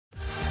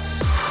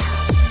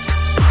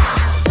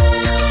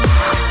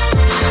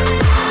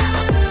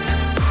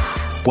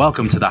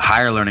Welcome to the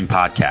Higher Learning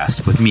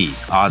Podcast with me,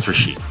 Oz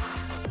Rashid.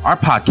 Our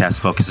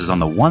podcast focuses on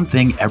the one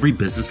thing every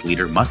business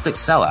leader must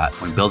excel at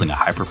when building a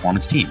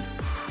high-performance team: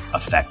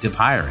 effective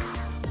hiring.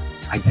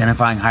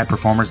 Identifying high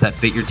performers that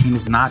fit your team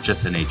is not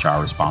just an HR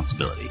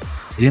responsibility.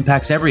 It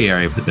impacts every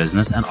area of the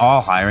business and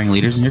all hiring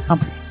leaders in your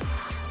company.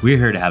 We're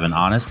here to have an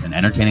honest and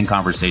entertaining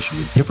conversation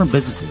with different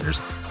business leaders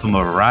from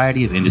a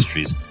variety of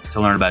industries to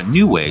learn about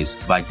new ways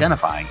of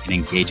identifying and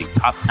engaging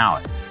top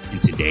talent in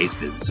today's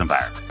business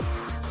environment.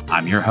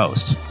 I'm your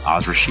host,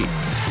 Oz Rashid.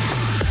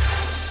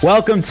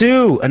 Welcome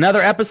to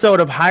another episode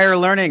of Higher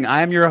Learning.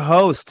 I'm your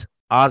host,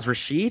 Oz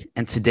Rashid,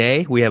 and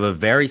today we have a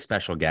very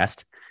special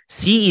guest,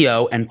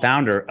 CEO and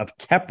founder of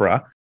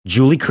Kepra,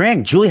 Julie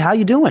Kring. Julie, how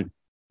you doing?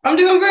 I'm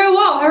doing very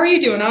well. How are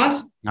you doing,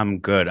 Oz? I'm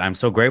good. I'm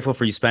so grateful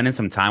for you spending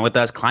some time with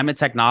us. Climate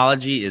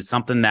technology is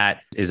something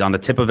that is on the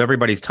tip of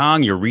everybody's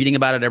tongue. You're reading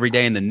about it every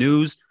day in the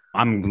news.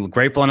 I'm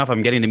grateful enough.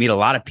 I'm getting to meet a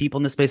lot of people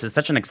in this space. It's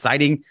such an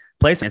exciting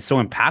place and it's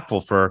so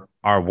impactful for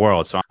our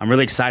world. So I'm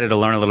really excited to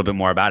learn a little bit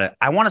more about it.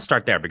 I want to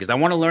start there because I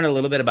want to learn a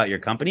little bit about your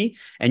company.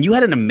 And you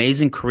had an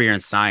amazing career in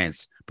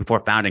science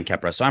before founding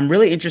Kepra. So I'm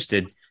really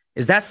interested.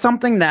 Is that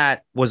something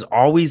that was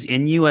always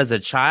in you as a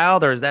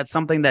child, or is that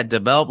something that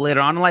developed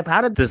later on in life?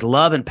 How did this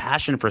love and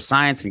passion for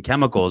science and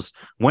chemicals,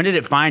 when did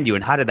it find you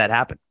and how did that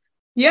happen?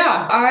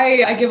 Yeah,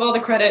 I give all the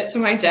credit to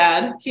my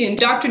dad. He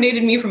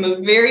indoctrinated me from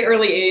a very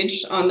early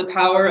age on the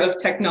power of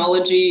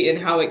technology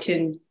and how it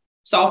can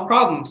solve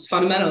problems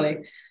fundamentally.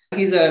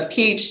 He's a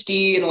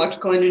PhD in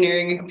electrical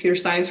engineering and computer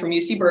science from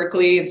UC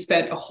Berkeley and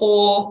spent a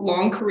whole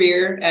long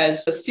career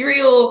as a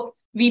serial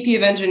VP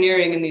of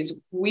engineering in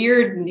these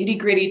weird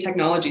nitty-gritty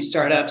technology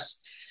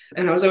startups.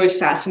 And I was always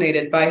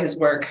fascinated by his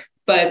work.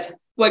 But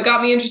what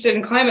got me interested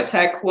in climate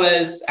tech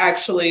was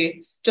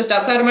actually just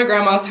outside of my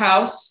grandma's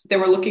house. They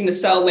were looking to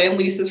sell land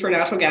leases for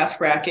natural gas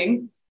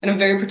fracking. And I'm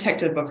very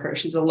protective of her.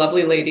 She's a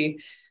lovely lady.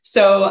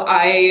 So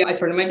I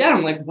turned to my dad.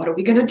 I'm like, what are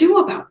we going to do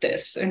about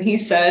this? And he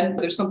said,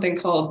 there's something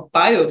called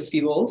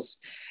biofuels.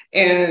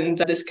 And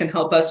this can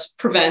help us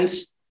prevent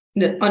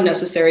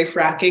unnecessary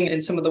fracking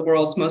in some of the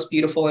world's most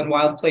beautiful and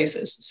wild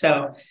places.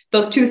 So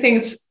those two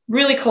things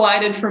really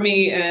collided for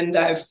me, and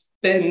I've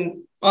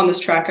been on this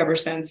track ever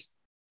since.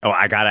 Oh,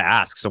 I got to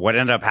ask. So what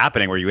ended up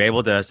happening? Were you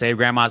able to save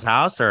grandma's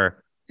house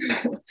or?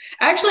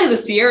 Actually, the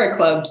Sierra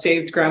Club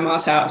saved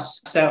grandma's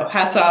house. So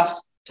hats off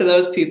to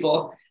those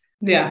people.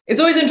 Yeah, it's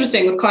always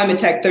interesting with climate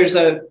tech. There's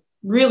a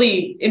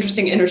really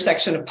interesting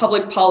intersection of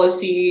public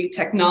policy,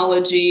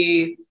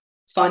 technology,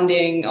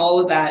 funding, all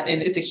of that.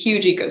 And it's a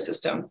huge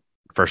ecosystem.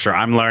 For sure.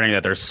 I'm learning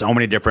that there's so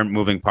many different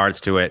moving parts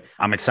to it.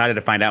 I'm excited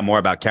to find out more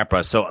about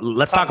Kepra. So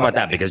let's talk about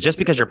that, because just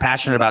because you're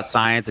passionate about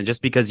science and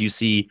just because you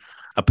see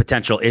a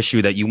potential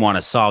issue that you want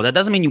to solve, that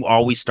doesn't mean you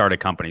always start a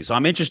company. So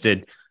I'm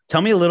interested.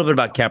 Tell me a little bit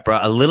about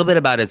Kepra, a little bit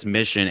about its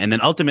mission, and then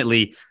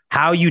ultimately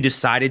how you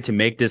decided to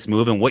make this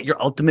move and what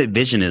your ultimate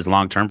vision is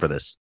long-term for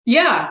this.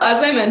 Yeah,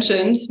 as I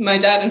mentioned, my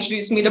dad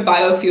introduced me to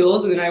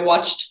biofuels, and then I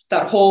watched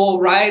that whole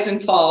rise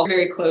and fall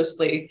very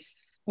closely.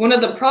 One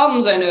of the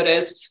problems I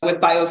noticed with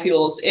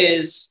biofuels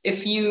is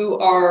if you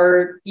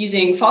are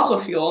using fossil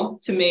fuel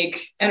to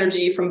make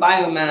energy from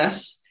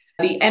biomass,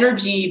 the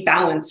energy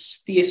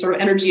balance, the sort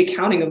of energy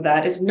accounting of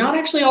that is not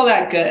actually all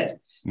that good.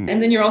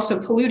 And then you're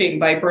also polluting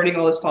by burning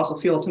all this fossil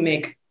fuel to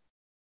make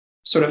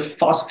sort of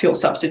fossil fuel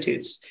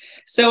substitutes.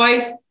 So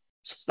I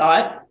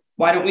thought,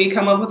 why don't we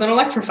come up with an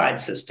electrified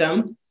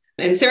system?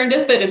 And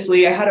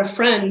serendipitously, I had a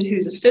friend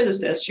who's a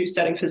physicist, she was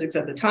studying physics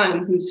at the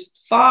time, whose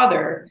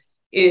father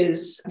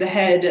is the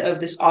head of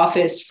this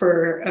office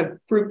for a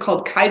group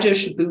called Kaijo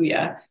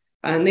Shibuya,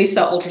 and they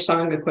sell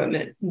ultrasonic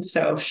equipment. And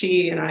so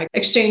she and I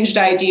exchanged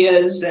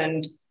ideas,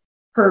 and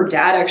her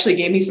dad actually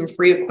gave me some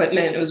free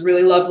equipment. It was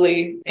really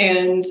lovely.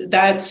 And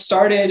that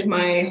started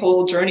my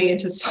whole journey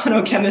into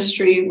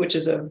sonochemistry, which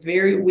is a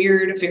very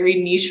weird,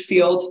 very niche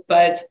field,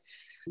 but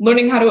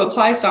learning how to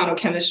apply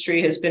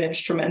sonochemistry has been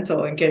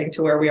instrumental in getting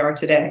to where we are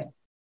today.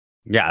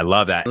 Yeah, I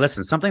love that.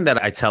 Listen, something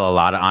that I tell a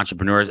lot of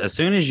entrepreneurs, as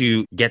soon as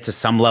you get to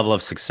some level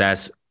of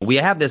success, we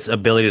have this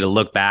ability to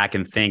look back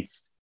and think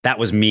that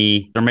was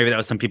me, or maybe that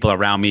was some people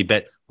around me,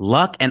 but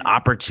luck and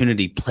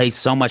opportunity play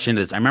so much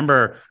into this. I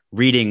remember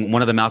reading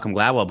one of the Malcolm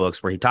Gladwell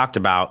books where he talked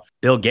about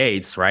Bill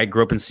Gates, right?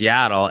 Grew up in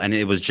Seattle. And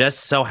it was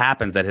just so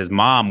happens that his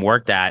mom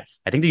worked at,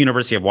 I think, the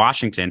University of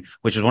Washington,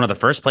 which was one of the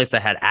first places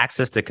that had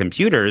access to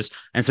computers.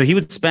 And so he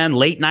would spend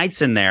late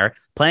nights in there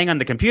playing on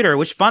the computer,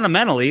 which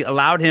fundamentally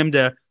allowed him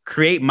to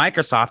create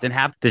Microsoft and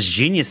have this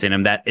genius in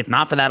him that if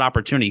not for that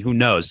opportunity, who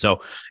knows?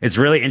 So it's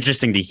really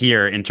interesting to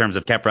hear in terms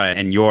of Kepra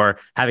and your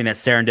having that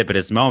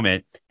serendipitous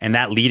moment and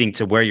that leading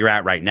to where you're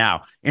at right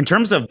now. In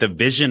terms of the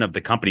vision of the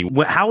company,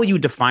 how will you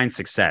define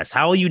success?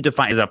 How will you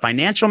define, is it a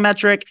financial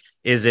metric?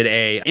 Is it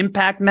a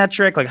impact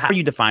metric? Like, how are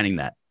you defining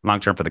that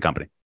long-term for the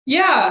company?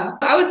 Yeah,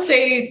 I would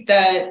say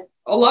that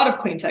a lot of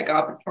clean tech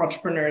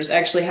entrepreneurs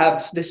actually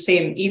have the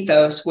same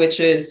ethos, which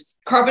is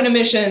carbon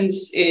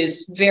emissions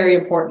is very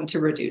important to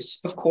reduce,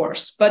 of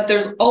course, but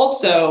there's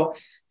also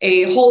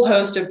a whole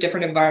host of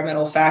different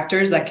environmental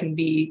factors that can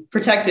be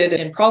protected,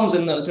 and problems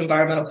in those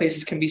environmental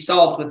places can be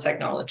solved with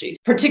technology.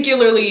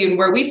 Particularly in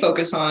where we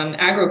focus on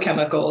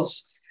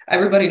agrochemicals,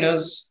 everybody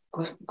knows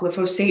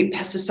glyphosate,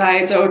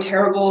 pesticides, oh,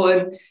 terrible.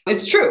 And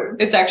it's true.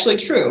 It's actually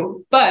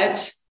true.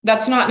 But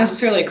that's not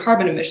necessarily a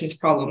carbon emissions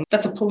problem.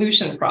 That's a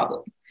pollution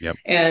problem. Yep.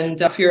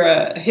 And if you're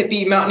a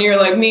hippie mountaineer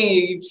like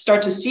me, you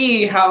start to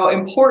see how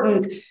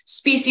important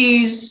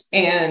species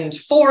and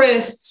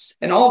forests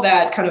and all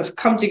that kind of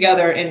come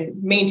together in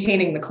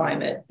maintaining the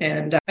climate.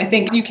 And I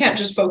think you can't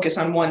just focus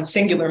on one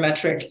singular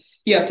metric.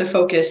 You have to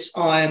focus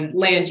on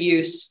land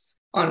use,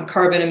 on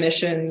carbon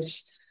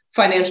emissions.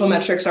 Financial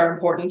metrics are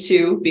important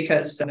too,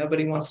 because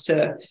nobody wants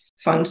to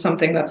fund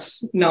something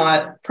that's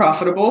not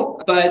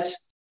profitable. But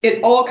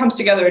it all comes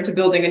together into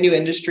building a new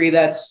industry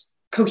that's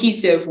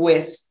cohesive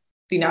with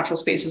the natural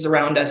spaces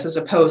around us, as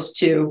opposed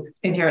to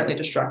inherently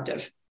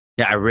destructive.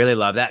 Yeah, I really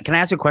love that. Can I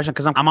ask you a question?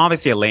 Because I'm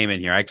obviously a layman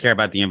here. I care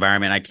about the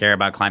environment. I care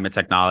about climate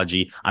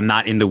technology. I'm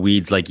not in the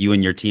weeds like you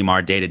and your team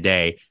are day to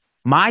day.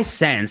 My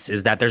sense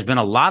is that there's been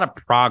a lot of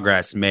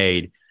progress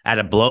made at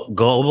a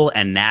global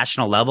and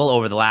national level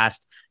over the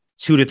last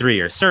 2 to 3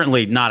 years.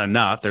 Certainly not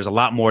enough. There's a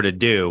lot more to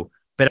do.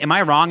 But am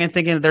I wrong in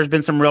thinking that there's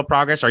been some real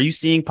progress? Are you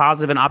seeing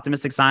positive and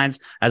optimistic signs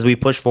as we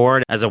push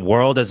forward as a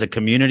world, as a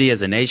community,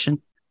 as a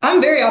nation? I'm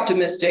very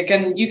optimistic.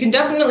 And you can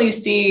definitely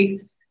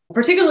see,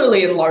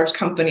 particularly in large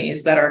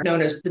companies that are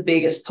known as the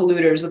biggest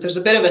polluters, that there's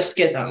a bit of a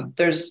schism.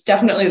 There's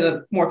definitely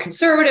the more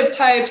conservative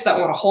types that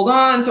want to hold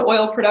on to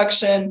oil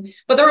production.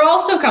 But there are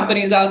also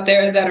companies out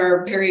there that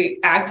are very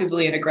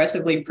actively and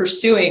aggressively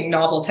pursuing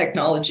novel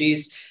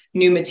technologies,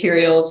 new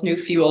materials, new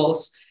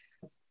fuels.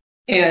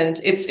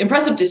 And it's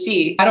impressive to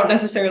see. I don't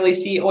necessarily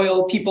see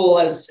oil people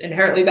as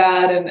inherently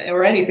bad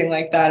or anything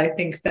like that. I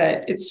think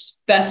that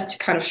it's best to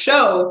kind of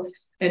show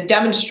and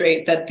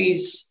demonstrate that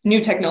these new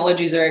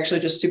technologies are actually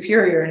just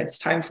superior, and it's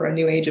time for a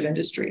new age of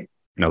industry.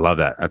 I love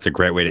that. That's a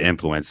great way to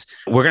influence.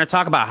 We're going to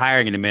talk about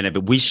hiring in a minute,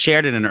 but we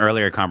shared in an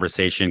earlier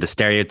conversation the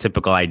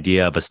stereotypical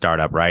idea of a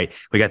startup, right?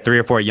 We got 3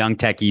 or 4 young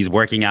techies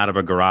working out of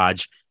a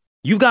garage.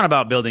 You've gone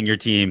about building your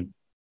team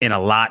in a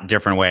lot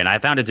different way. And I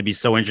found it to be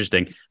so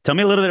interesting. Tell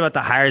me a little bit about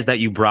the hires that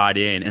you brought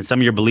in and some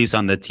of your beliefs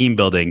on the team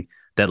building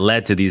that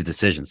led to these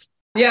decisions.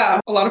 Yeah,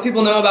 a lot of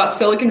people know about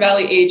Silicon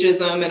Valley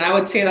ageism, and I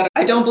would say that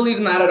I don't believe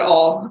in that at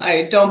all.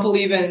 I don't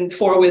believe in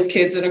 4 whiz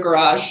kids in a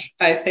garage.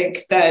 I think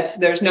that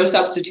there's no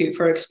substitute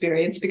for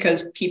experience,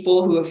 because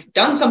people who have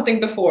done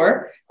something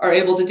before are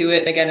able to do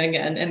it again and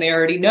again, and they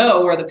already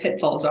know where the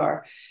pitfalls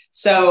are.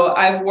 So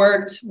I've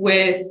worked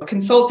with a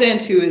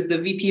consultant who is the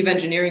VP of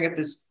engineering at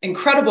this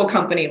incredible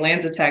company,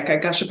 Lanzatech. I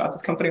gush about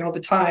this company all the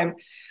time.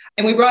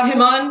 And we brought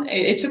him on.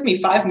 It took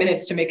me 5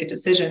 minutes to make a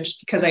decision, just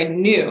because I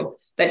knew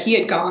that he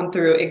had gone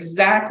through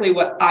exactly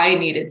what I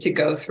needed to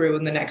go through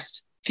in the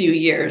next few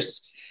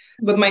years.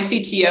 With my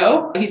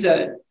CTO, he's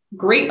a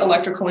great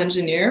electrical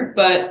engineer,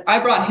 but I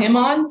brought him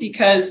on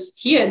because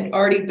he had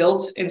already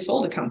built and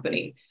sold a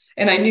company.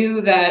 And I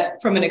knew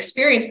that from an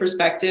experience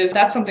perspective,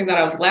 that's something that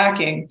I was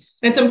lacking.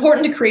 And it's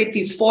important to create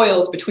these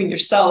foils between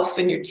yourself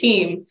and your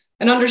team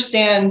and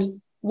understand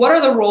what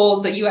are the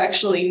roles that you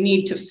actually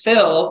need to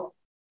fill.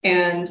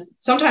 And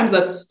sometimes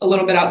that's a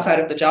little bit outside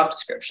of the job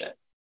description.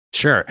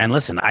 Sure. And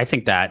listen, I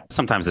think that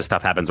sometimes this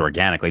stuff happens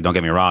organically. Don't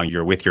get me wrong.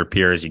 You're with your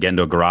peers, you get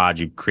into a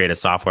garage, you create a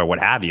software, what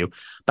have you.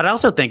 But I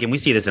also think, and we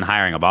see this in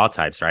hiring of all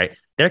types, right?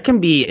 There can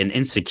be an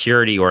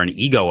insecurity or an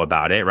ego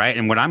about it, right?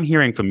 And what I'm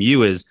hearing from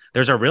you is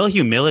there's a real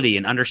humility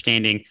in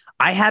understanding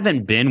I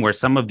haven't been where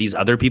some of these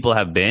other people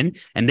have been,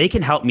 and they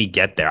can help me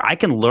get there. I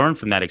can learn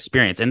from that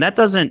experience. And that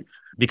doesn't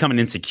become an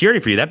insecurity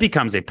for you. That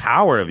becomes a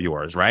power of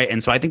yours, right?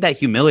 And so I think that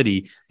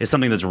humility is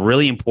something that's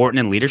really important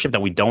in leadership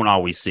that we don't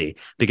always see,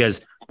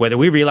 because whether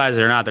we realize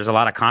it or not, there's a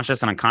lot of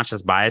conscious and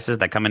unconscious biases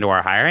that come into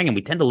our hiring, and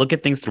we tend to look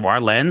at things through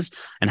our lens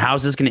and how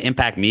is this going to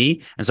impact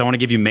me? And so I want to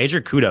give you major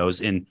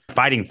kudos in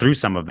fighting through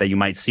some of that you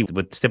might see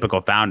with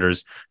typical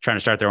founders trying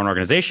to start their own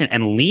organization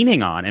and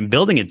leaning on and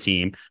building a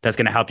team that's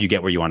going to help you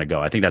get where you want to go.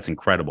 I think that's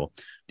incredible.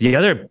 The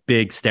other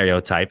big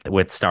stereotype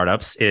with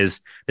startups is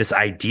this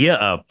idea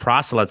of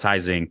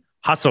proselytizing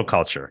hustle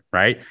culture,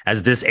 right?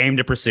 As this aim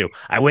to pursue.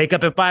 I wake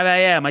up at 5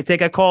 a.m. I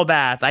take a cold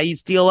bath. I eat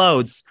steel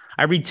oats.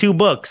 I read 2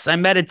 books. I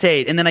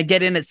meditate. And then I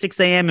get in at 6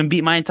 a.m. and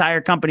beat my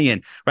entire company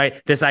in,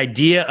 right? This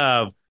idea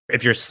of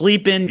if you're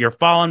sleeping, you're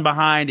falling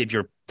behind. If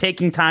you're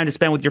taking time to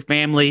spend with your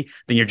family,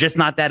 then you're just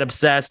not that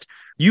obsessed.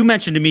 You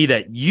mentioned to me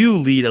that you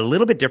lead a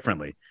little bit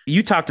differently.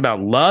 You talked about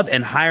love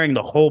and hiring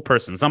the whole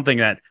person, something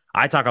that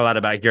I talk a lot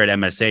about here at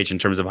MSH in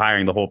terms of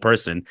hiring the whole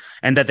person,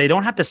 and that they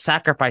don't have to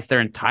sacrifice their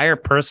entire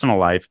personal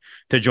life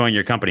to join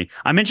your company.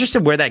 I'm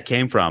interested where that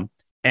came from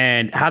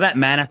and how that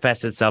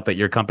manifests itself at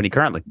your company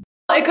currently.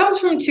 It comes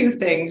from 2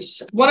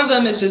 things. One of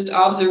them is just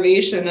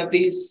observation of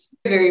these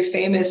very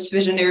famous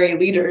visionary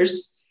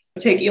leaders.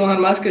 Take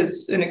Elon Musk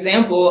as an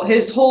example.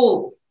 His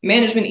whole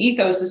management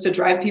ethos is to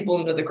drive people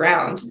into the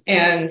ground.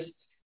 And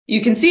you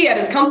can see at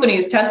his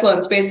companies, Tesla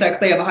and SpaceX,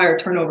 they have a higher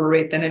turnover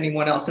rate than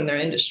anyone else in their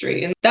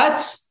industry. And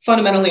that's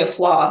fundamentally a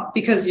flaw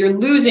because you're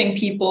losing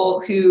people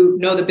who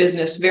know the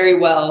business very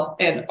well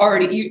and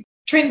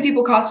training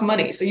people costs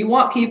money. So you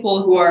want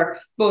people who are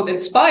both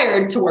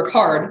inspired to work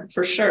hard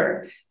for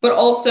sure, but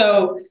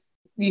also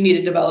you need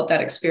to develop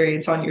that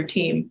experience on your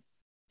team.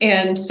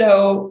 And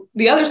so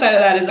the other side of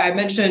that is I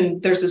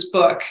mentioned there's this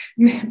book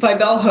by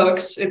Bell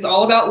Hooks. It's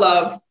all about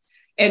love.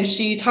 And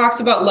she talks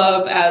about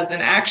love as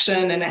an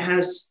action, and it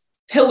has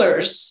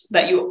pillars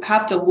that you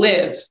have to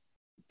live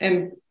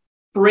and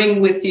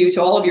bring with you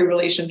to all of your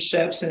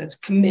relationships. And it's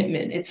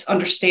commitment, it's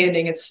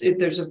understanding,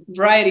 there's a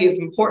variety of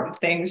important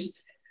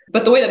things.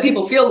 But the way that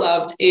people feel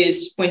loved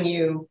is when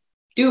you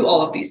do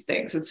all of these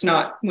things. It's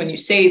not when you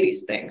say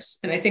these things.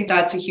 And I think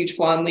that's a huge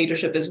flaw in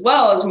leadership as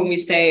well, as when we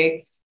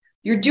say,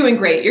 you're doing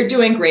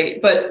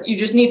great, but you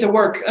just need to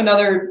work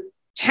another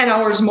 10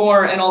 hours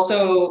more. And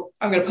also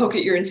I'm going to poke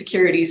at your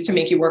insecurities to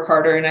make you work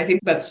harder. And I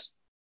think that's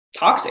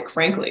toxic,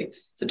 frankly.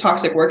 It's a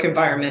toxic work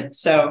environment.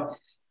 So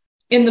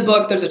in the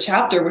book, there's a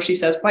chapter where she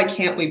says, why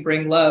can't we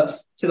bring love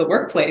to the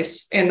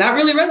workplace? And that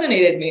really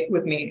resonated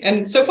with me.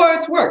 And so far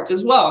it's worked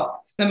as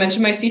well. I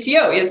mentioned my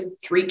CTO, he has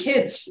 3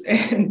 kids.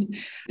 And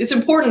it's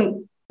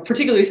important,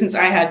 particularly since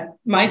I had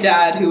my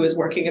dad who was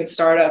working in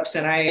startups,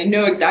 and I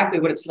know exactly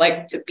what it's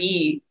like to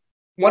be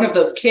one of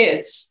those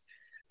kids.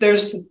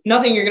 There's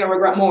nothing you're going to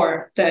regret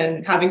more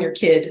than having your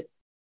kid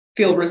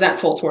feel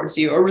resentful towards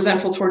you or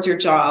resentful towards your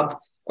job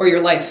or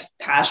your life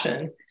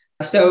passion.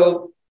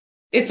 So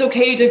it's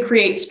okay to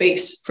create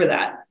space for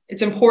that.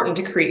 It's important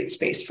to create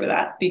space for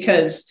that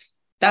because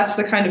that's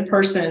the kind of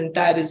person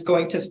that is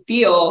going to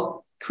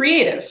feel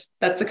creative.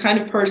 That's the kind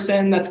of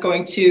person that's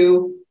going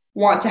to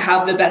want to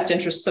have the best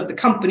interests of the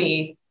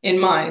company in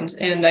mind.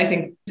 And I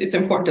think it's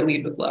important to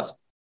lead with love.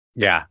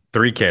 Yeah.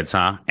 3 kids,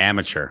 huh?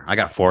 Amateur. I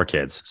got 4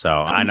 kids. So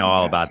I know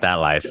all about that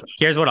life.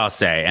 Here's what I'll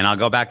say. And I'll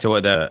go back to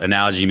what the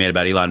analogy you made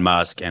about Elon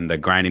Musk and the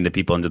grinding the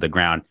people into the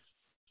ground.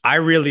 I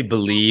really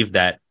believe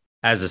that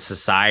as a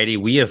society,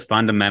 we have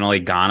fundamentally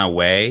gone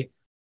away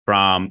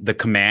from the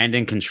command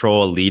and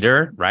control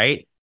leader,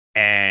 right?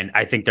 And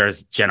I think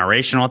there's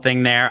generational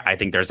thing there. I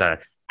think there's a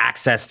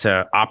access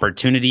to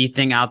opportunity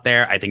thing out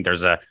there. I think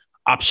there's a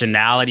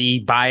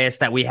optionality bias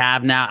that we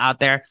have now out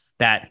there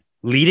that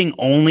leading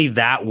only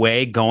that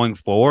way going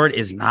forward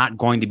is not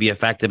going to be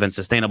effective and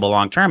sustainable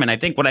long term. And I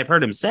think what I've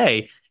heard him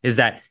say is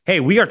that, hey,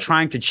 we are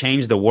trying to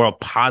change the world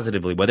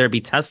positively, whether it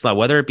be Tesla,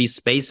 whether it be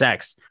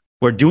SpaceX.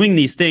 We're doing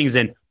these things.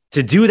 And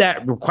to do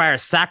that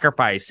requires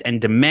sacrifice and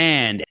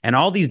demand and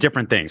all these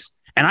different things.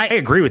 And I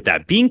agree with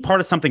that. Being part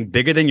of something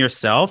bigger than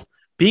yourself,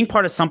 being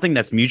part of something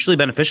that's mutually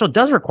beneficial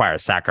does require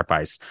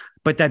sacrifice.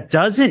 But that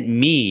doesn't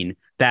mean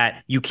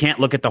that you can't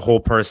look at the whole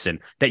person,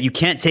 that you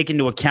can't take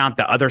into account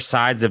the other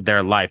sides of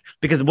their life.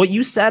 Because what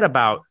you said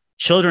about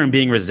children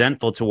being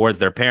resentful towards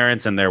their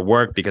parents and their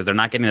work because they're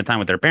not getting the time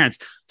with their parents,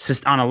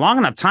 on a long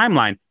enough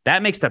timeline,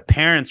 that makes the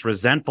parents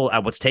resentful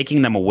at what's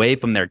taking them away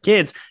from their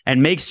kids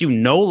and makes you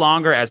no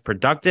longer as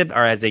productive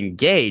or as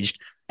engaged.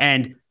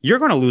 And you're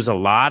going to lose a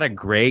lot of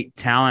great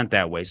talent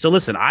that way. So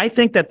listen, I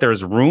think that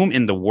there's room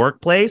in the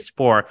workplace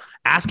for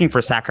asking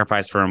for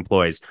sacrifice for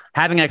employees,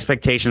 having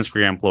expectations for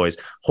your employees,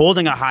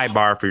 holding a high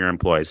bar for your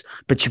employees,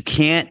 but you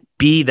can't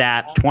be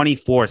that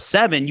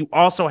 24/7. You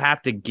also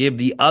have to give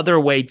the other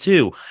way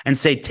too and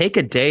say, take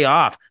a day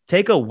off,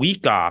 take a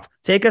week off,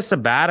 take a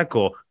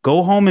sabbatical,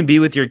 go home and be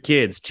with your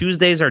kids.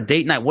 Tuesdays are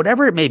date night,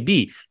 whatever it may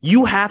be.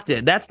 You have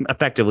to, that's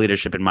effective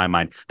leadership in my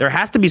mind. There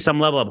has to be some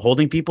level of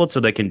holding people so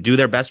they can do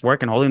their best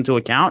work and holding them to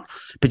account,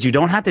 but you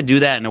don't have to do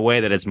that in a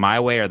way that it's my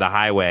way or the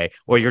highway,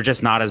 or you're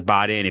just not as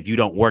bought in if you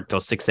don't work till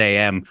 6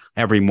 a.m.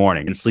 every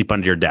morning and sleep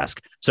under your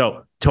desk.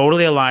 So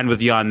totally aligned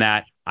with you on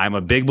that. I'm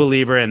a big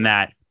believer in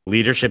that.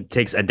 Leadership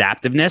takes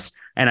adaptiveness.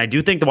 And I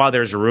do think that while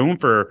there's room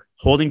for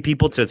holding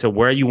people to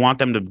where you want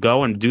them to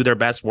go and do their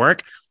best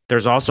work,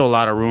 there's also a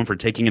lot of room for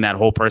taking in that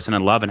whole person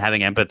in love and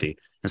having empathy.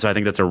 And so I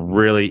think that's a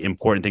really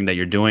important thing that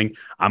you're doing.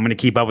 I'm going to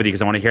keep up with you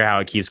because I want to hear how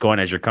it keeps going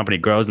as your company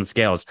grows and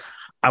scales.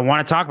 I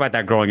want to talk about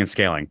that growing and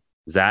scaling.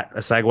 Is that a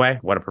segue?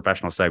 What a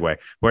professional segue.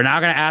 We're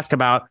now going to ask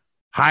about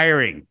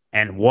hiring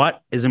and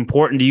what is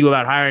important to you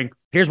about hiring.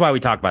 Here's why we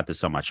talk about this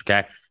so much,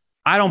 okay?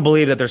 I don't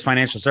believe that there's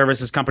financial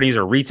services companies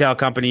or retail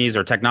companies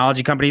or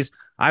technology companies.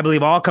 I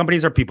believe all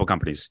companies are people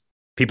companies.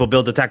 People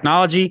build the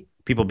technology,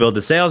 people build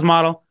the sales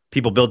model,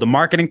 people build the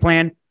marketing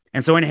plan.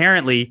 And so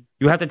inherently,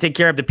 you have to take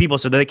care of the people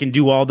so that they can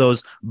do all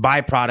those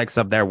byproducts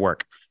of their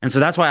work. And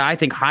so that's why I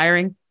think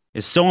hiring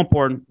is so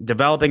important.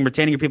 Developing,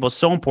 retaining your people is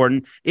so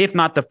important, if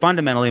not the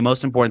fundamentally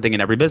most important thing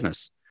in every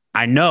business.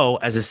 I know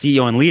as a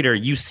CEO and leader,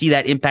 you see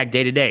that impact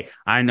day to day.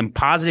 I'm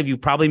positive you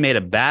probably made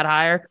a bad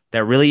hire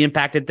that really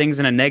impacted things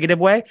in a negative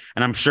way.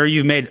 And I'm sure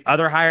you've made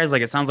other hires,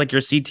 like it sounds like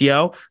your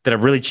CTO, that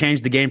have really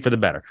changed the game for the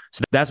better.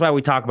 So that's why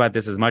we talk about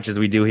this as much as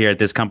we do here at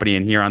this company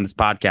and here on this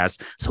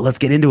podcast. So let's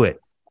get into it.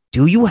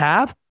 Do you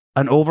have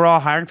an overall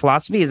hiring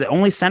philosophy? Is it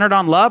only centered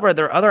on love, or are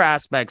there other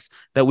aspects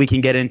that we can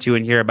get into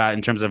and hear about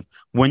in terms of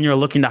when you're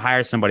looking to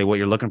hire somebody, what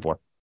you're looking for?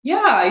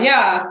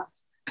 Yeah.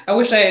 I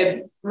wish I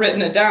had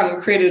written it down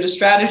and created a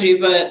strategy,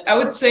 but I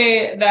would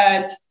say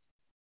that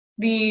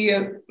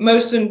the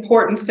most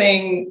important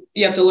thing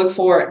you have to look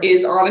for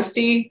is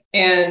honesty.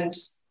 And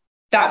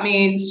that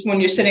means when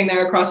you're sitting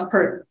there across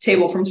the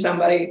table from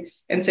somebody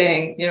and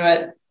saying, you know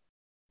what,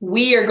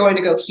 we are going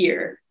to go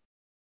here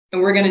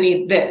and we're going to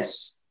need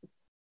this,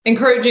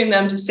 encouraging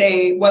them to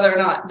say whether or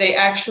not they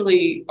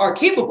actually are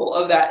capable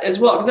of that as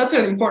well. Because that's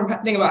an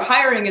important thing about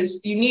hiring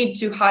is you need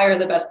to hire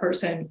the best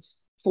person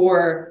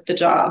for the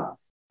job.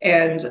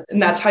 And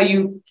that's how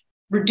you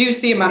reduce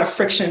the amount of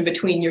friction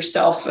between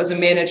yourself as a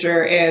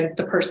manager and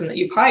the person that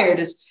you've hired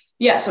is,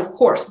 yes, of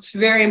course, it's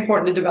very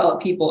important to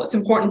develop people. It's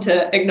important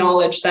to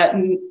acknowledge that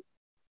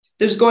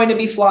there's going to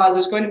be flaws.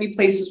 There's going to be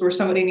places where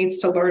somebody needs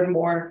to learn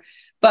more.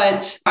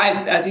 But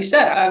as you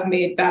said, I've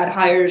made bad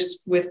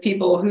hires with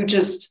people who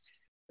just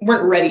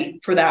weren't ready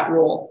for that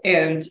role.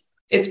 And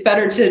it's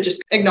better to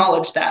just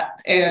acknowledge that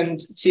and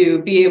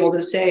to be able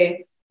to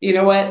say, you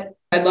know what,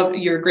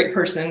 you're a great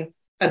person.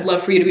 I'd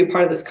love for you to be a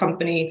part of this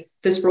company.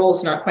 This role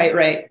is not quite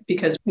right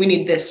because we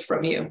need this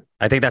from you.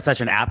 I think that's such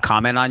an apt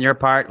comment on your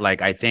part.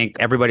 Like, I think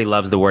everybody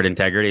loves the word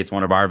integrity. It's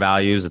one of our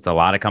values. It's a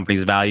lot of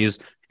companies' values.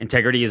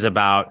 Integrity is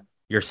about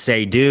your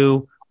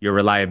say-do, your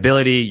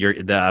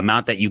reliability, the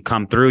amount that you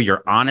come through,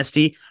 your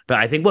honesty. But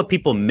I think what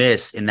people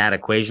miss in that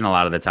equation a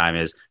lot of the time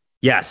is,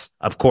 yes,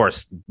 of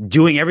course,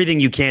 doing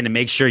everything you can to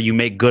make sure you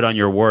make good on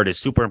your word is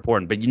super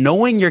important. But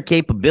knowing your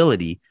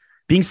capability,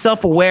 being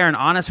self-aware and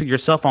honest with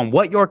yourself on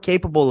what you're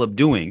capable of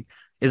doing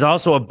is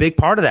also a big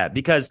part of that,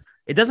 because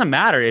it doesn't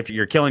matter if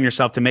you're killing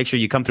yourself to make sure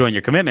you come through on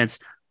your commitments.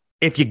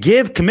 If you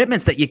give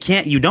commitments that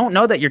you don't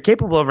know that you're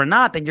capable of or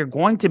not, then you're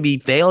going to be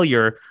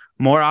failure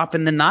more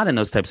often than not in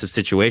those types of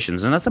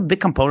situations. And that's a big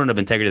component of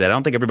integrity that I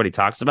don't think everybody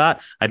talks about.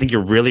 I think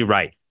you're really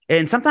right.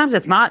 And sometimes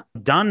it's not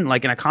done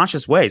like in a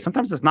conscious way.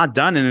 Sometimes it's not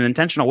done in an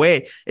intentional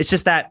way. It's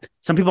just that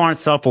some people aren't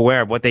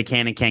self-aware of what they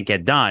can and can't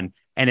get done.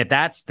 And if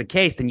that's the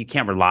case, then you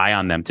can't rely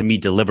on them to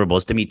meet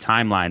deliverables, to meet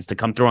timelines, to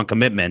come through on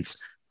commitments.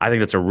 I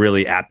think that's a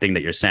really apt thing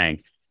that you're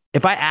saying.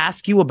 If I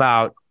ask you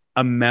about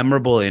a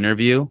memorable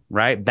interview,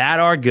 right? Bad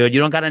or good, you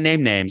don't got to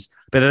name names,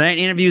 but are there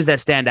any interviews that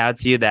stand out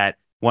to you that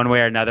one way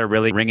or another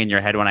really ring in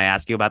your head when I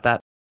ask you about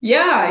that?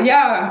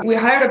 Yeah. We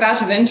hired a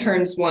batch of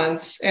interns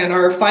once, and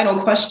our final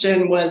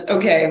question was,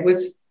 okay,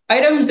 with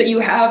items that you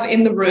have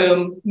in the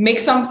room, make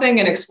something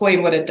and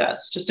explain what it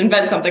does. Just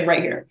invent something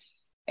right here.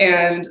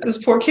 And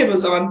this poor kid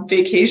was on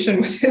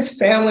vacation with his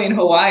family in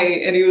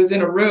Hawaii, and he was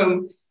in a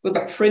room with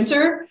a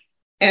printer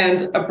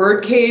and a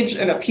bird cage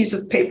and a piece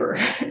of paper.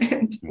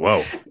 And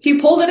whoa. He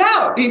pulled it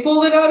out. He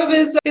pulled it out of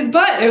his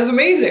butt. It was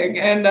amazing.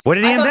 And what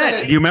did he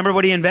invent? Do you remember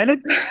what he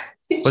invented?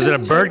 Was it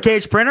a bird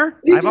cage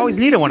printer? I've always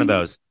needed one of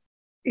those.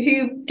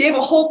 He gave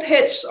a whole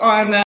pitch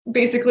on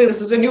basically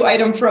this is a new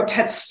item for a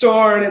pet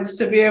store and it's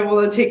to be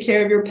able to take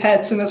care of your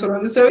pets and that's what it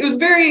was. So it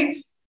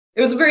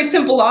was a very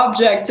simple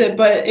object,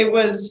 but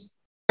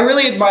I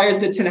really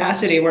admired the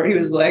tenacity where he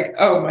was like,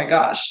 oh my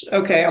gosh,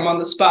 okay, I'm on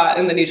the spot.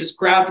 And then he just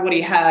grabbed what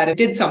he had and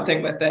did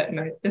something with it.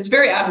 And it's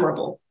very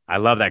admirable. I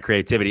love that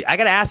creativity. I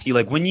got to ask you,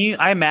 like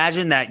I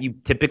imagine that you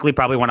typically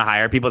probably want to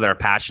hire people that are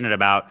passionate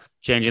about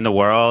changing the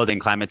world and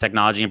climate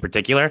technology in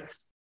particular.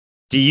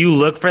 Do you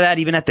look for that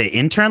even at the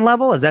intern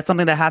level? Is that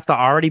something that has to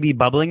already be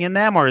bubbling in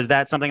them? Or is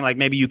that something like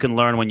maybe you can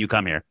learn when you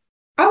come here?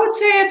 I would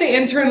say at the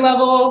intern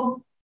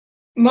level,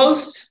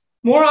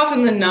 more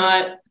often than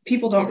not,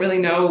 people don't really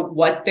know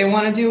what they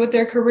want to do with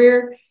their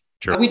career.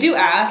 Sure. We do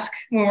ask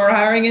when we're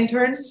hiring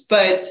interns,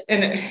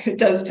 and it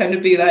does tend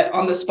to be that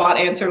on the spot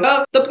answer,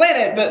 well, the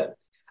planet. But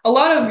a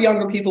lot of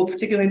younger people,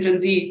 particularly in Gen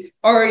Z,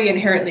 already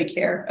inherently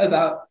care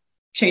about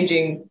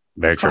changing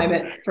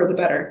climate for the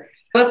better.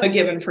 That's a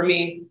given for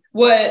me.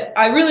 What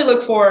I really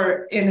look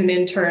for in an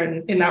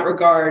intern in that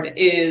regard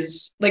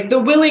is like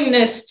the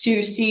willingness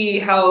to see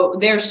how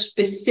their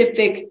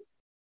specific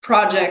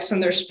projects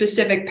and their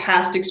specific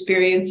past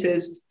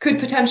experiences could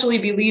potentially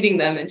be leading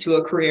them into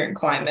a career in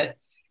climate.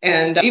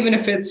 And even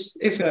if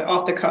an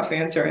off the cuff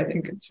answer, I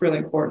think it's really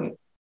important.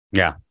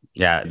 Yeah.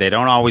 They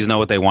don't always know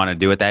what they want to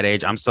do at that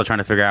age. I'm still trying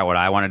to figure out what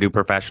I want to do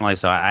professionally,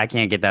 so I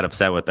can't get that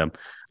upset with them.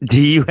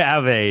 Do you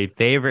have a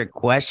favorite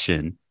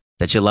question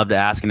that you love to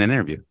ask in an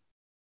interview?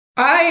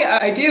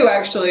 I do,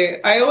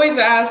 actually. I always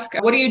ask,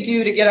 what do you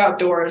do to get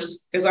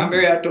outdoors? Because I'm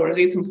very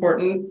outdoorsy. It's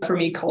important for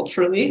me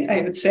culturally,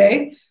 I would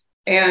say.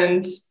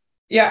 And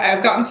yeah,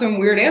 I've gotten some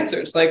weird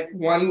answers. Like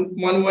one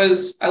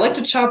was, I like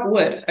to chop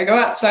wood. I go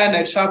outside and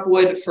I chop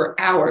wood for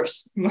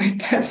hours. I'm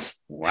like,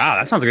 wow,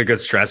 that sounds like a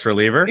good stress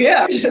reliever.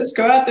 Yeah, just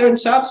go out there and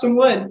chop some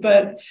wood.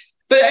 But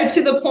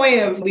to the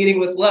point of leading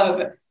with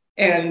love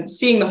and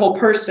seeing the whole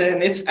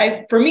person,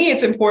 for me,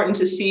 it's important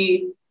to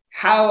see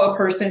how a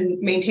person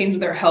maintains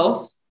their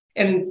health.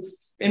 And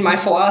in my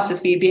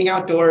philosophy, being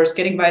outdoors,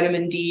 getting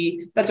vitamin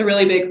D, that's a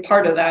really big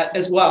part of that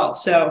as well.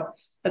 So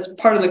that's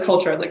part of the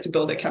culture I'd like to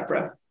build at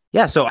Kepra.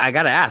 Yeah. So I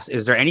got to ask,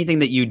 is there anything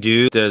that you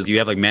do? Do you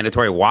have like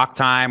mandatory walk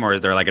time, or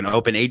is there like an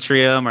open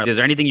atrium, or is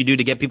there anything you do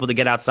to get people to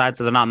get outside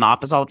so they're not in the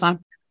office all the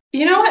time?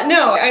 You know what?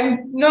 No,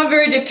 I'm not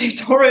very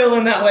dictatorial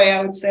in that way,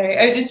 I would say.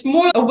 I just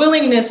more a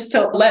willingness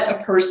to let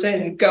a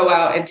person go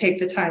out and take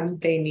the time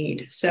that they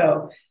need.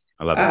 So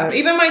I love it.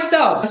 even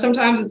myself,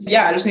 sometimes it's,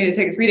 yeah, I just need to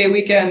take a 3-day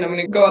weekend. I'm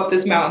going to go up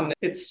this mountain.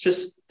 It's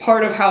just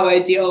part of how I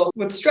deal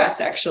with stress,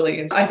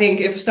 actually. And I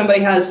think if somebody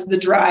has the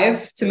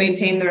drive to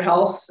maintain their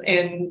health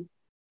and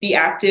be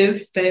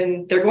active,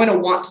 then they're going to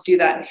want to do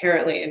that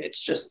inherently. And it's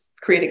just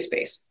creating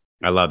space.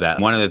 I love that.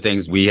 One of the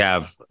things, we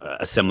have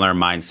a similar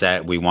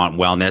mindset. We want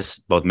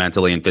wellness, both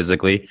mentally and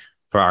physically,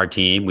 for our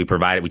team. We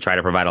try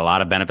to provide a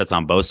lot of benefits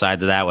on both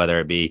sides of that, whether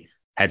it be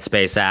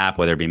Headspace app,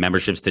 whether it be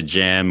memberships to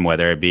gym,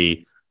 whether it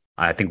be,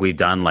 I think we've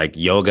done like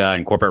yoga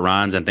and corporate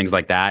runs and things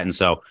like that. And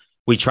so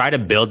we try to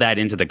build that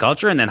into the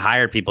culture and then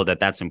hire people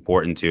that's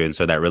important to. And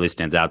so that really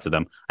stands out to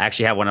them. I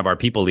actually have one of our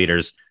people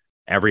leaders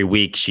every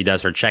week. She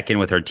does her check-in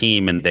with her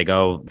team and they're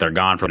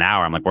gone for an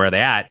hour. I'm like, where are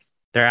they at?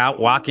 They're out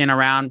walking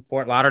around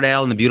Fort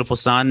Lauderdale in the beautiful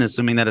sun,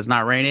 assuming that it's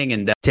not raining,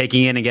 and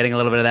taking in and getting a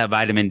little bit of that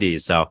vitamin D.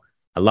 So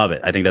I love it.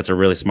 I think that's a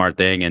really smart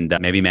thing, and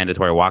maybe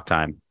mandatory walk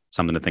time,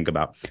 something to think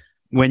about.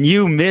 When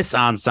you miss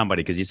on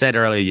somebody, because you said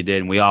earlier you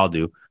did, and we all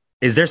do,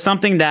 is there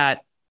something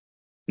that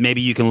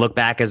maybe you can look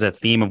back as a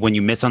theme of when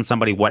you miss on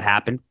somebody, what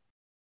happened?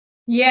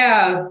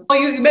 Yeah. Well,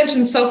 you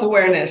mentioned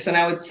self-awareness, and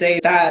I would say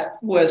that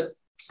was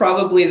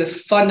probably the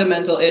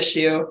fundamental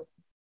issue.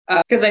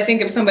 Because I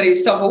think if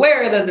somebody's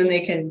self-aware, then they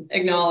can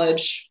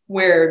acknowledge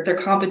where their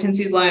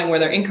competencies lie and where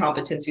their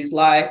incompetencies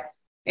lie.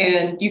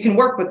 And you can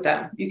work with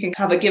them. You can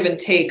have a give and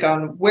take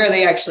on where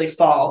they actually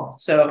fall.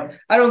 So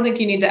I don't think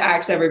you need to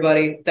axe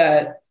everybody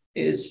that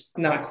is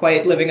not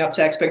quite living up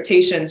to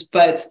expectations.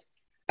 But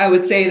I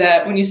would say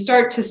that when you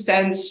start to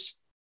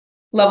sense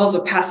levels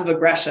of passive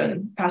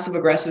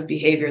aggressive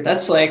behavior,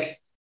 that's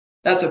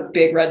a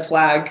big red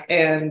flag.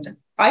 And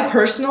I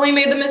personally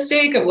made the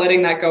mistake of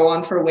letting that go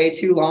on for way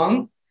too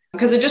long,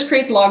 because it just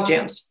creates log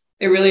jams.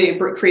 It really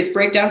creates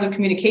breakdowns of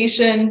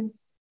communication.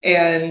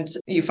 And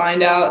you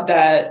find out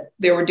that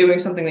they were doing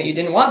something that you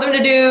didn't want them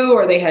to do,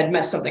 or they had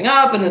messed something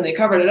up and then they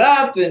covered it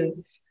up.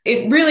 And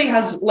it really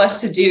has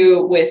less to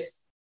do with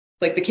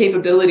like the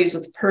capabilities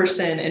of the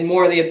person and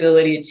more the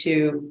ability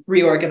to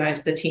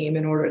reorganize the team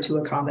in order to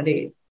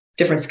accommodate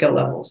different skill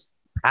levels.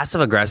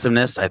 Passive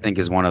aggressiveness, I think,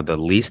 is one of the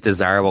least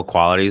desirable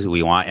qualities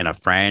we want in a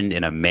friend,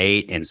 in a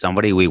mate, in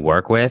somebody we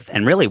work with.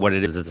 And really what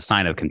it is a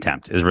sign of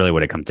contempt is really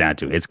what it comes down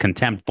to. It's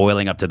contempt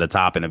boiling up to the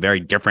top in a very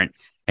different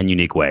and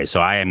unique way.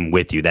 So I am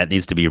with you. That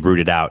needs to be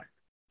rooted out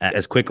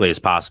as quickly as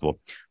possible.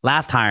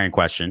 Last hiring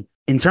question.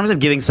 In terms of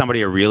giving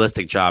somebody a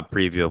realistic job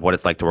preview of what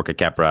it's like to work at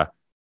Kepra,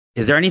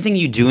 is there anything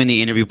you do in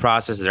the interview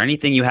process? Is there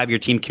anything you have your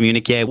team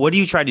communicate? What do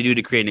you try to do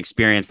to create an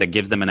experience that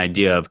gives them an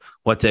idea of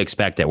what to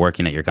expect at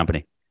working at your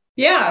company?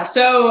 Yeah,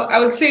 so I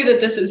would say that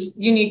this is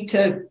unique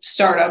to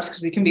startups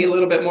because we can be a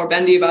little bit more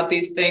bendy about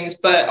these things.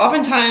 But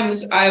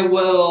oftentimes I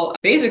will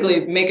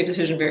basically make a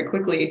decision very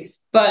quickly,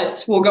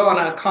 but we'll go on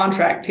a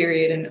contract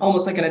period and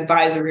almost like an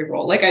advisory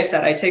role. Like I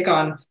said, I take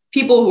on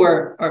people who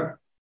are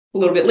a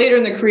little bit later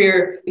in their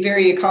career,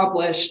 very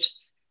accomplished,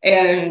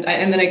 and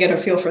then I get a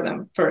feel for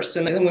them first,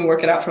 and then we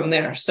work it out from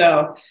there.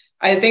 So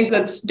I think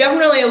that's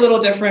definitely a little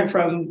different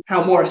from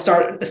how more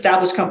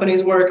established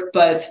companies work,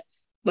 but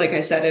like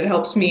I said, it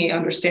helps me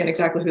understand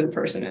exactly who the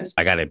person is.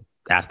 I got to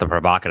ask the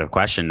provocative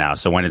question now.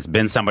 So when it's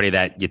been somebody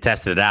that you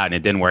tested it out and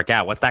it didn't work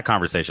out, what's that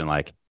conversation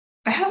like?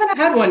 I haven't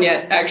had one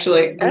yet,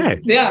 actually.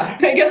 Hey. Yeah,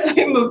 I guess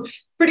I'm a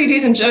pretty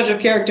decent judge of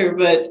character,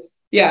 but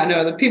yeah,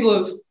 no, the people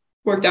have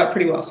worked out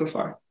pretty well so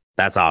far.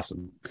 That's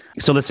awesome.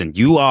 So listen,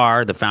 you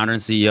are the founder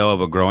and CEO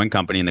of a growing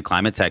company in the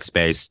climate tech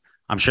space.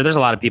 I'm sure there's a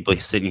lot of people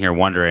sitting here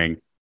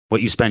wondering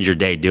what you spend your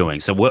day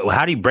doing. So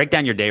how do you break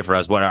down your day for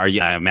us? What are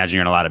you, I imagine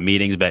you're in a lot of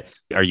meetings, but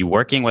are you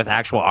working with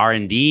actual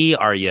R&D?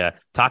 Are you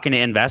talking to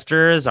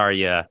investors? Are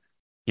you,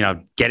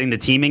 getting the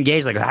team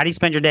engaged? Like, how do you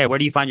spend your day? Where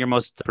do you find your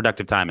most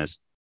productive time is?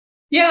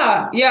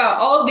 Yeah,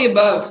 all of the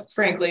above,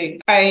 frankly.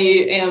 I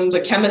am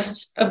the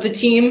chemist of the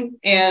team.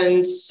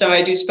 And so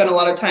I do spend a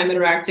lot of time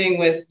interacting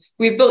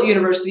we've built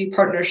university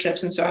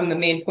partnerships. And so I'm the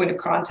main point of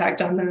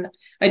contact on that.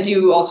 I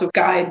do also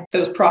guide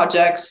those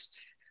projects.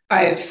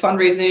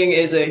 Fundraising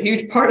is a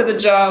huge part of the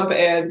job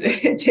and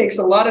it takes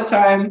a lot of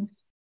time.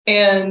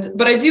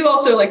 But I do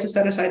also like to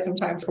set aside some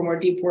time for more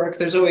deep work.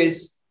 There's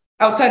always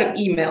outside of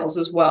emails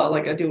as well.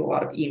 Like I do a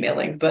lot of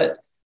emailing, but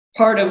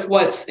part of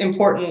what's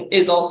important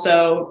is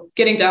also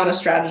getting down a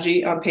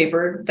strategy on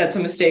paper. That's a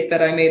mistake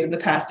that I made in the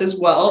past as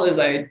well, is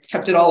I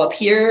kept it all up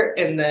here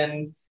and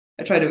then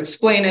I try to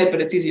explain it, but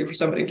it's easier for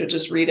somebody to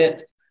just read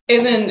it.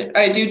 And then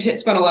I do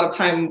spend a lot of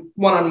time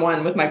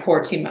one-on-one with my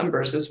core team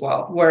members as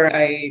well, where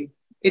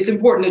it's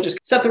important to just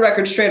set the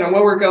record straight on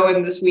where we're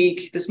going this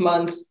week, this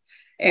month.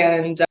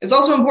 And it's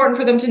also important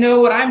for them to know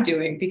what I'm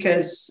doing,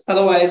 because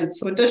otherwise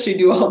it's what does she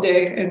do all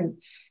day?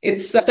 And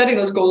it's setting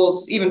those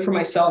goals, even for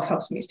myself,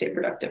 helps me stay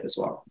productive as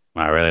well.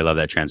 I really love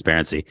that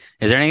transparency.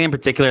 Is there anything in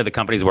particular the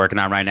company's working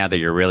on right now that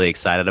you're really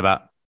excited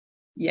about?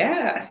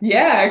 Yeah,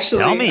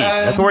 actually. Tell me.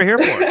 That's what we're here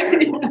for.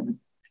 Yeah.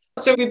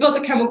 So we built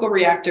a chemical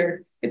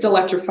reactor it's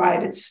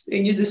electrified. It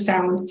uses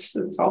sound.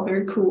 It's all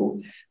very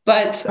cool.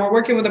 But we're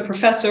working with a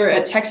professor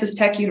at Texas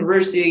Tech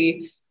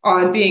University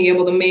on being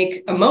able to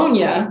make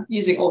ammonia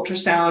using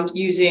ultrasound,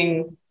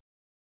 using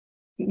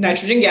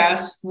nitrogen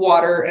gas,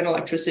 water, and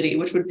electricity,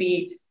 which would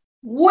be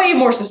way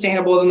more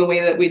sustainable than the way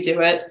that we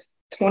do it.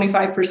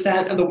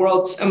 25% of the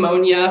world's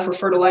ammonia for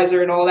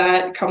fertilizer and all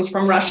that comes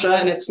from Russia,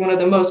 and it's one of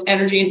the most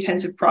energy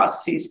intensive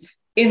processes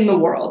in the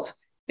world.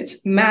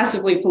 It's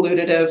massively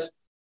pollutive.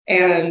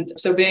 And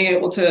so being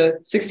able to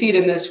succeed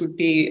in this would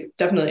be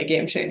definitely a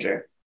game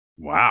changer.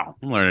 Wow.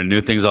 I'm learning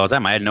new things all the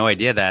time. I had no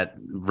idea that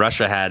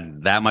Russia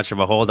had that much of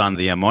a hold on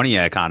the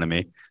ammonia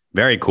economy.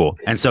 Very cool.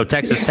 And so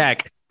Texas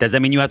Tech, does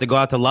that mean you have to go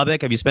out to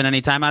Lubbock? Have you spent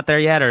any time out there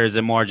yet? Or is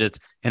it more just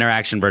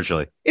interaction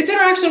virtually? It's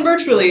interaction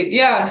virtually.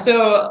 Yeah.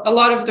 So a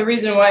lot of the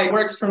reason why it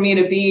works for me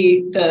to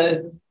be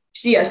the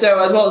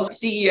CSO as well as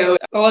CEO,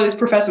 a lot of these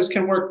professors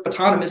can work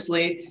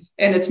autonomously.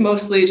 And it's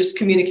mostly just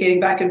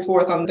communicating back and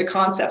forth on the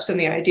concepts and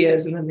the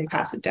ideas, and then they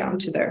pass it down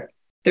to their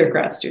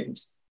grad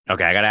students.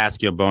 Okay, I got to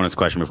ask you a bonus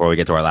question before we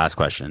get to our last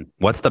question.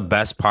 What's the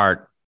best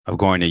part of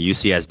going to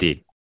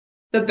UCSD?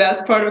 The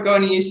best part of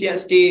going to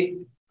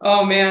UCSD?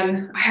 Oh,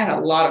 man, I had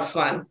a lot of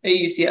fun at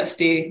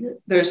UCSD.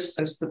 There's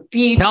the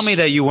beach. Tell me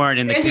that you weren't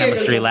in the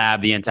chemistry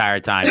lab the entire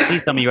time.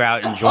 Please tell me you're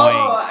out enjoying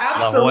La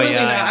Jolla and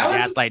the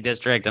Gaslight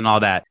District and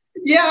all that.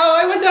 Yeah,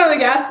 I went down to the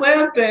gas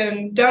lamp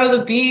and down to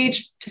the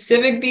beach,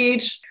 Pacific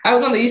Beach. I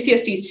was on the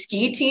UCSD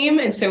ski team,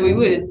 and so we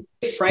would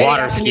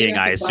water skiing,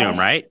 I assume,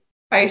 right?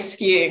 Ice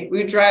skiing. We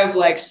would drive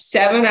like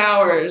 7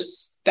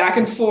 hours back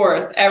and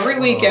forth every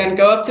weekend,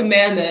 go up to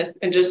Mammoth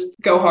and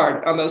just go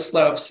hard on those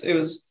slopes. It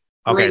was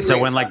okay. So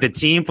when like the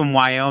team from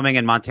Wyoming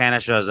and Montana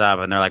shows up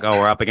and they're like, "Oh,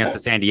 we're up against the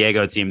San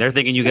Diego team," they're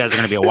thinking you guys are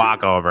going to be a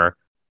walkover,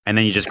 and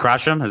then you just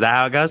crush them. Is that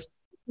how it goes?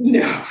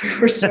 No, we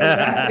were so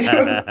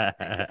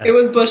bad. It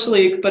was Bush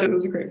League, but it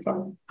was a great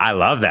fun. I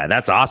love that.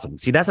 That's awesome.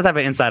 See, that's the type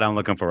of insight I'm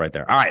looking for right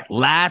there. All right,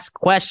 last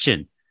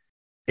question.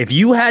 If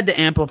you had to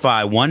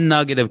amplify one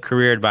nugget of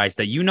career advice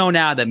that you know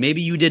now that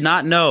maybe you did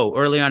not know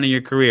early on in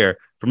your career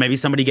for maybe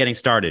somebody getting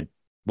started,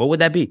 what would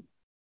that be?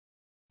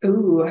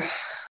 Ooh,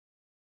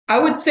 I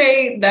would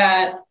say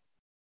that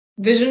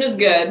vision is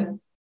good.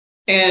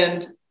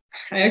 And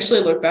I actually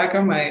look back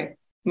on my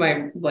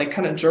like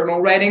kind of journal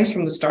writings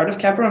from the start of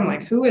Kepler. I'm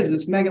like, who is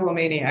this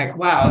megalomaniac?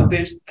 Wow,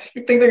 they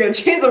think they're going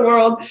to change the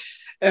world.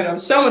 And I'm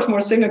so much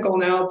more cynical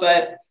now,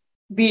 but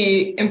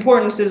the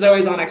importance is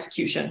always on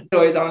execution,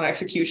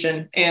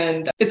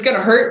 And it's going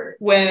to hurt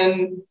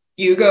when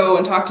you go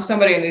and talk to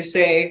somebody and they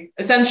say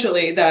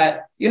essentially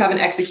that you haven't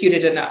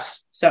executed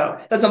enough. So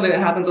that's something that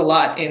happens a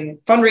lot in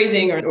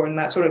fundraising or in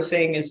that sort of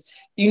thing, is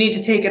you need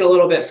to take it a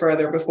little bit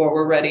further before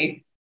we're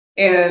ready.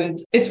 And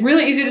it's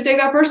really easy to take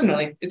that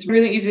personally.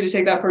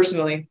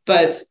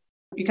 But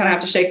you kind of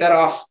have to shake that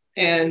off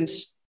and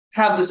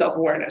have the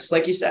self-awareness,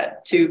 like you said,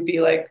 to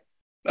be like,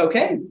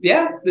 okay,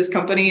 yeah, this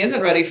company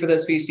isn't ready for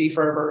this VC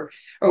fervor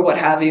or what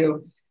have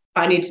you.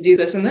 I need to do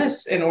this and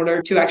this in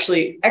order to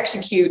actually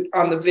execute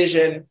on the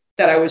vision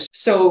that I was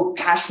so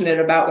passionate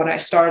about when I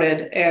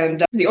started.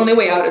 And the only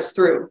way out is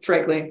through,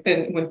 frankly.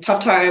 And when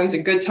tough times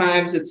and good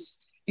times,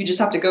 you just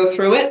have to go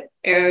through it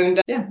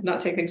and not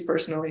take things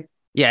personally.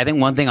 Yeah, I think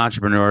one thing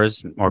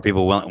entrepreneurs or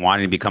people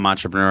wanting to become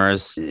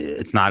entrepreneurs,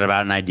 it's not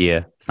about an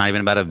idea. It's not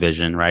even about a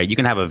vision, right? You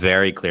can have a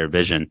very clear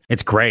vision.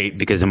 It's great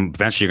because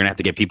eventually you're going to have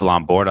to get people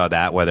on board on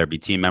that, whether it be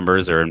team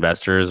members or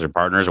investors or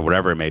partners or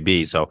whatever it may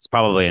be. So it's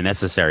probably a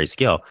necessary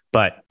skill.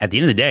 But at the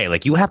end of the day,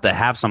 like you have to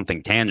have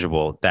something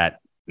tangible that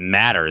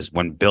matters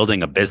when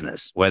building a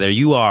business, whether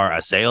you are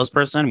a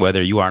salesperson,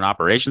 whether you are an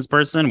operations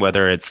person,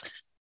 whether it's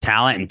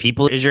talent and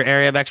people is your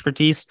area of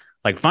expertise.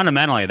 Like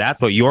fundamentally, that's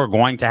what you're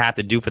going to have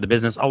to do for the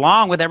business,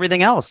 along with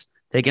everything else,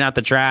 taking out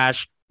the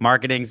trash,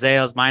 marketing,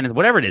 sales, finance,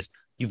 whatever it is.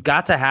 You've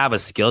got to have a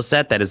skill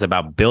set that is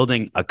about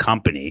building a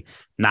company,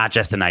 not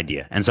just an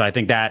idea. And so I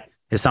think that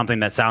is something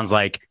that sounds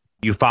like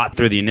you fought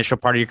through the initial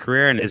part of your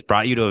career and it's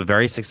brought you to a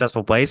very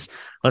successful place.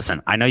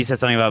 Listen, I know you said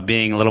something about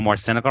being a little more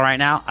cynical right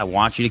now. I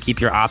want you to keep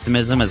your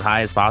optimism as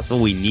high as possible.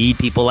 We need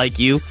people like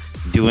you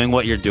doing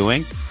what you're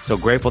doing. So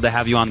grateful to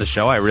have you on the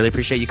show. I really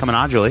appreciate you coming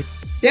on, Julie.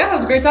 Yeah, it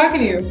was great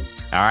talking to you.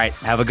 All right.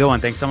 Have a good one.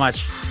 Thanks so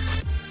much.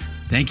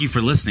 Thank you for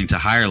listening to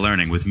Higher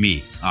Learning with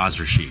me, Oz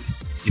Rashid.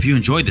 If you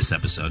enjoyed this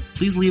episode,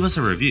 please leave us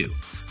a review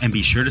and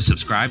be sure to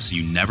subscribe so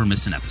you never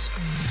miss an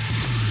episode.